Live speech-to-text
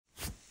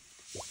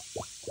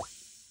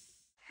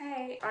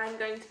I'm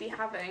going to be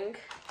having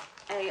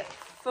a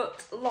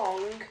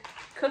foot-long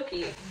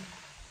cookie.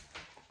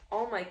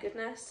 Oh my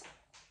goodness,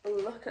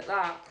 look at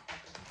that.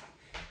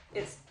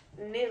 It's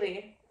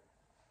nearly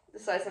the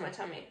size of my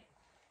tummy.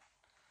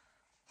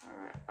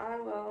 Alright, I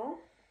will...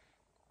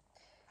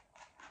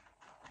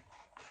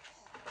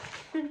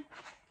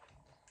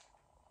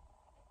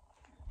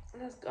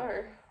 Let's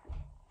go.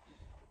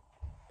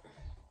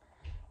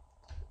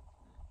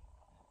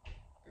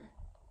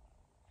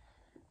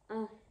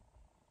 Mm.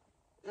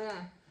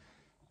 Mm.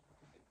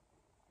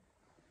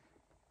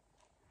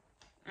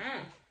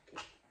 Mm.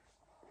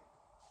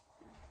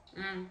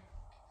 Mm.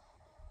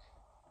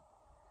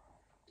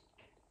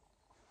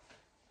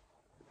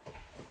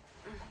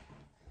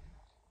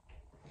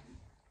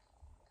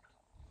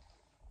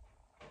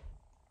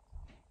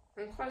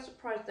 I'm quite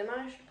surprised they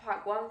managed to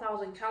pack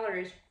 1,000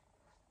 calories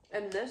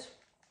in this.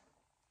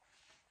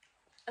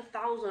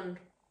 1,000.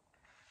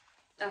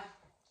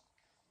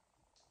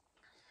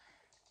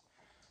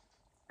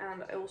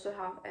 And I also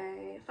have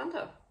a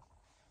Fanta,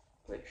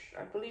 which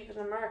I believe is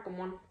an American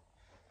one.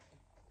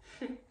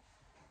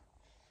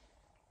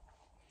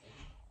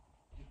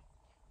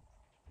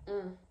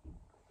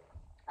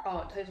 Oh,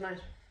 it tastes nice.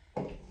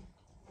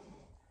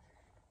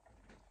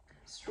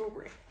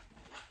 Strawberry.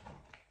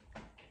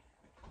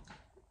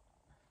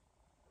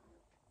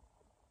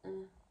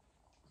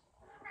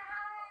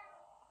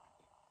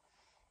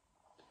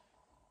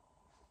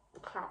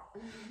 Cow.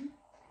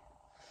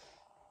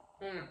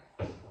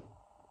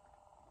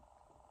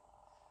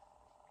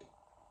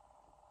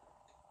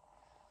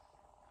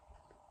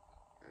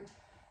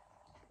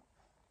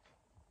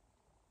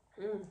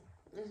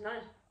 It's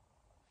nice.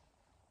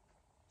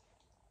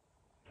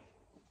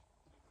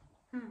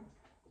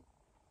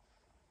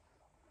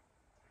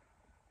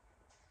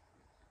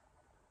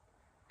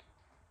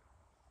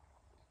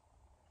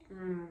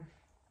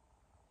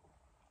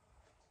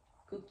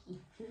 Cookie.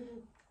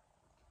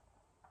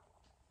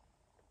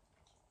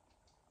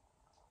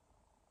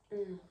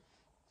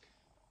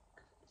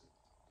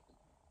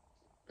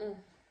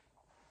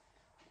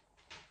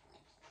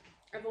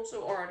 I've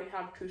also already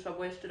had 2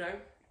 Subways today,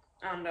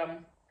 and I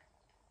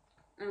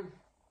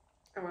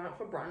went out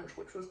for brunch,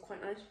 which was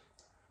quite nice.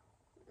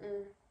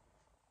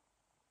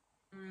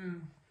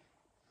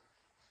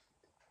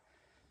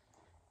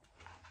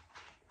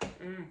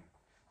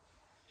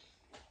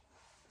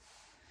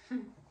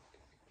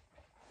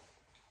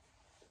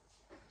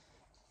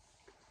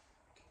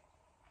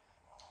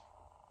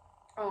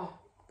 Oh,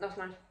 that's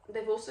nice.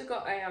 They've also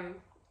got a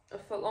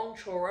foot-long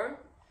churro,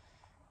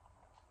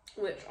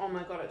 which, oh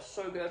my god, it's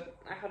so good.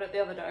 I had it the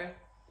other day.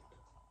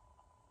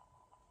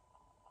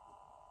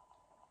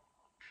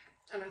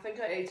 And I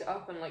think I ate it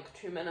up in like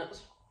 2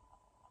 minutes.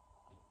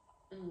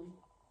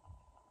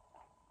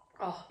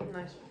 Oh,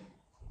 nice.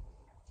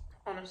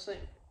 Honestly,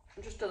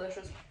 just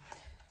delicious.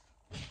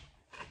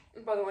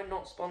 By the way,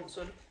 not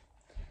sponsored.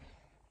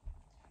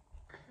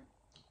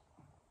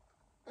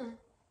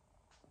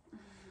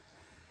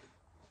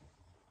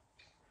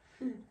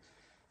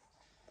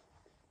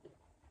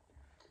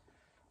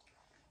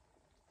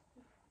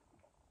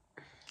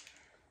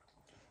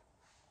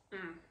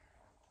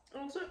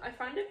 Also, I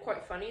find it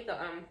quite funny that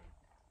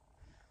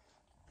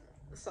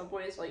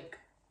Subway's like,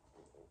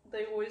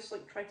 they always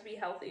like try to be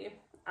healthy,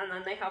 and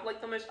then they have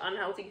like the most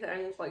unhealthy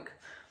things, like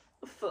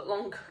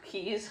foot-long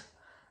cookies.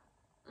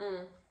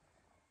 And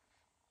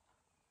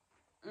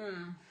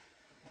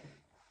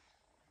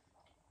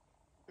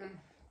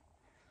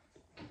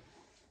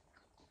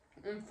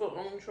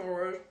foot-long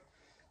churros.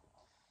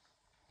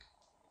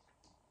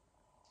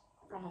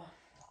 Oh,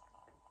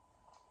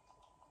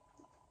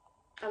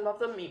 I love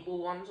the meatball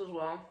ones as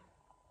well.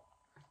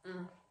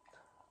 Come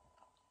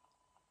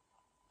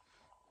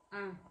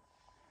on.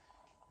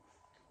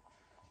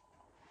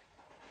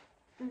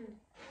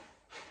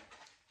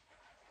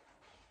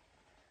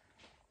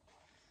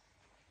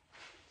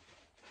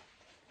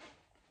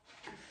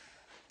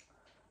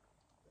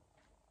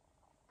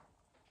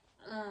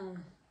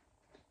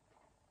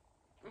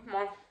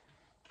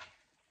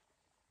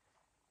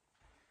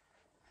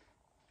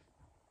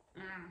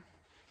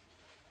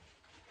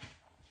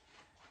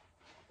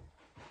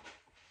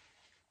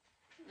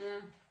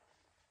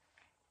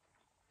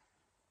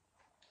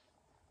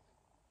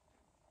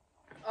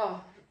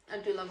 Oh, I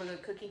do love a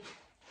good cookie.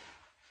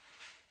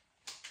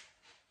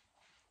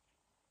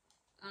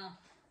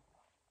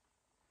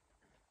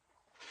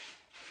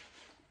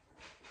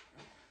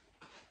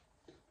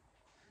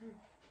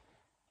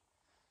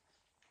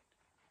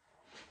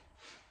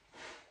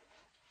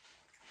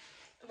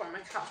 Sorry, my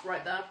cat's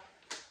right there.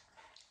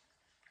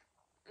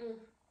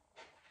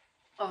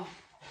 Oh,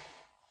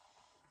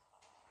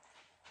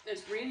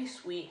 it's really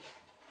sweet.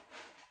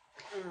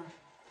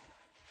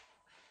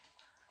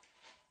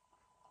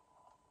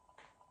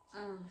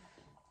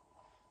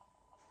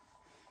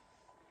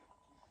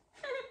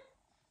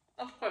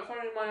 That's quite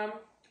funny.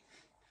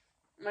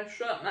 My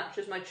shirt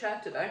matches my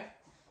chair today.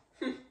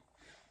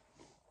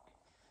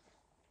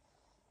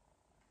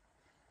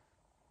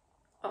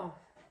 Oh.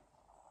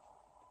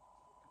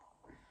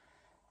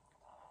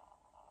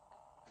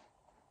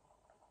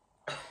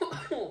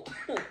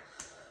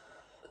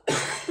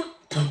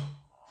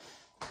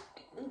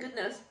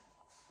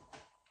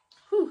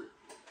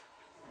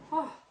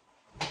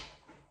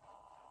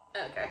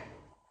 Okay.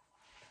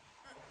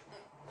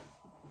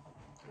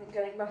 I'm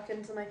getting back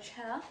into my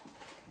chair.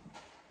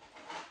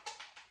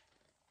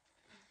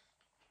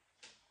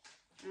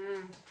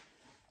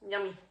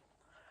 Yummy.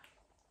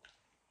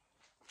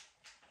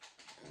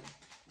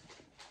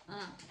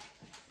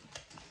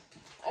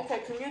 Okay,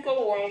 can you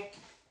go away?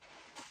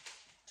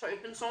 Sorry,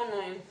 it's been so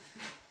annoying.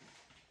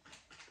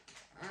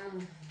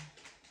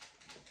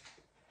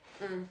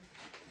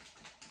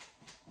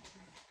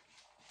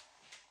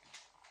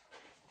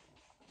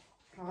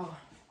 Oh,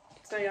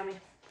 so yummy.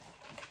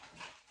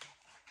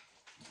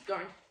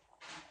 Going.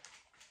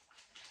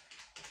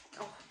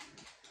 Oh.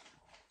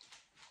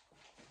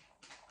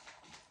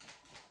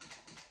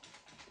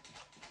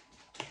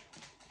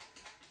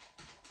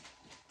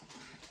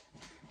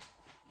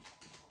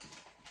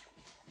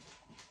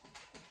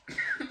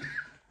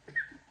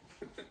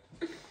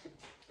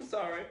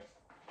 Sorry.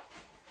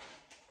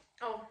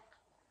 Oh.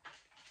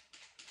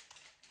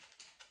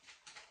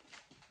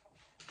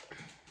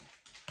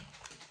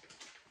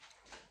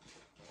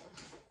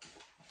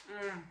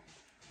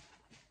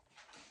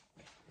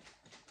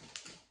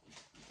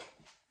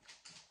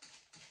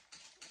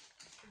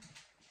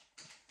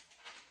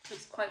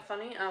 It's quite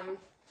funny.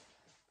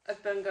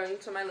 I've been going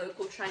to my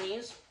local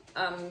Chinese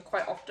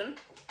quite often,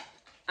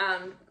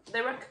 and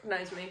they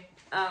recognize me.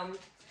 Oh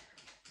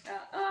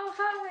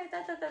hi,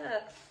 da da da da.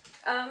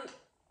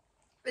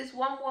 This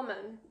one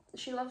woman,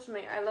 she loves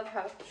me. I love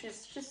her.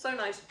 She's so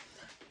nice.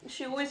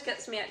 She always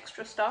gets me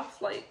extra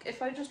stuff. Like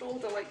if I just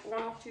order like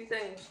 1 or 2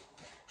 things,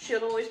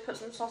 she'll always put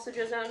some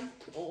sausages in,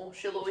 or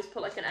she'll always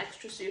put like an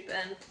extra soup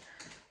in.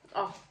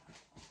 Oh,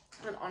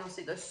 and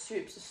honestly, those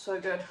soups are so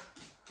good.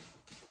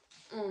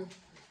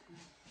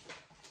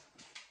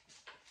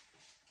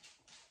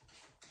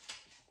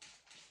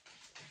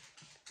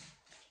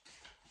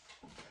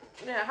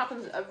 Yeah, it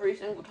happens every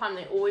single time.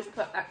 They always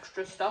put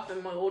extra stuff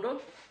in my order,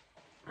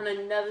 and I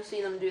never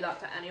see them do that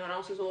to anyone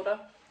else's order.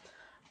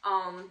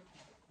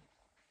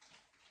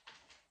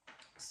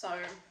 So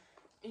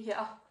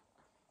yeah.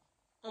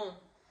 I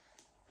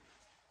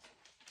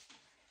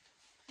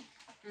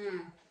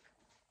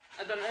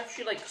don't know if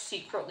she like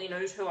secretly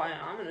knows who I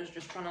am and is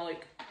just trying to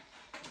like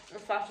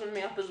fatten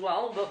me up as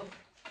well, but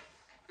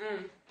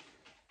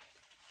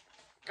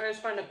I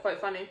just find it quite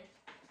funny.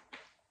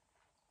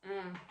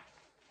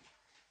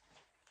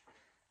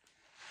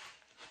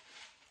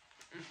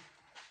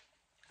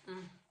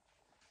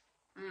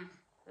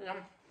 Yum.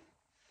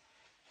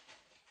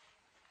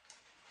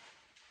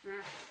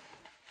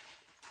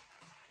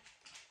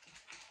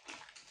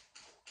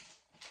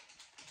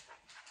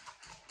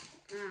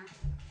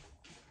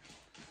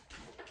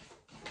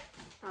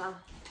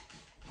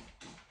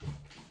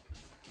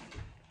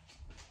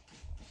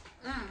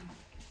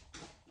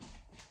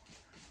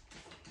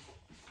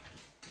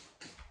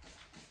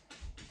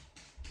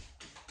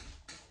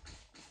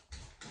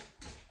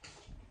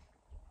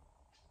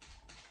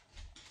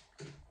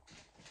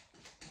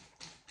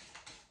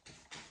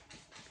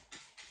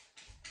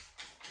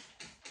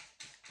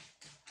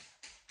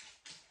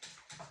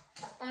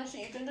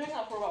 Honestly, you've been doing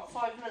that for about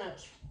 5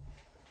 minutes.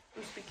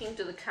 I'm speaking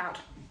to the cat.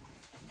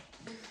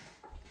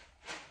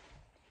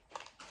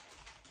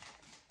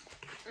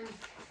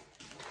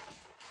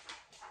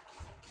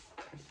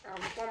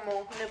 One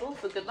more nibble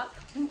for good luck.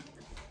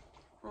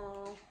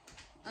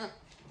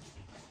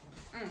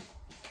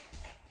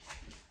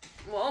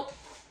 Well,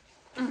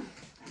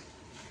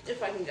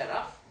 if I can get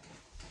up.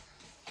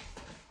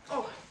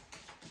 Oh,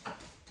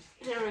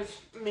 here is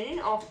me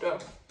after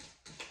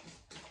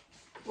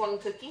 1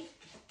 cookie.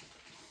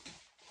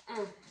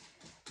 I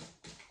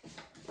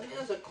think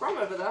there's a crumb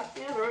over there.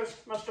 Yeah, there is.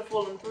 Must have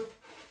fallen through.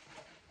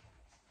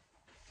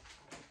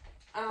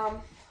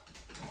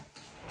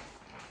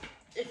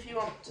 If you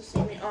want to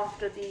see me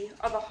after the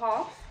other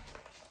half,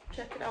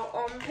 check it out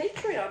on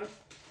Patreon.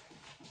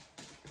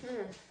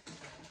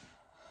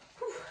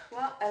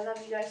 Well, I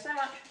love you guys so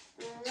much.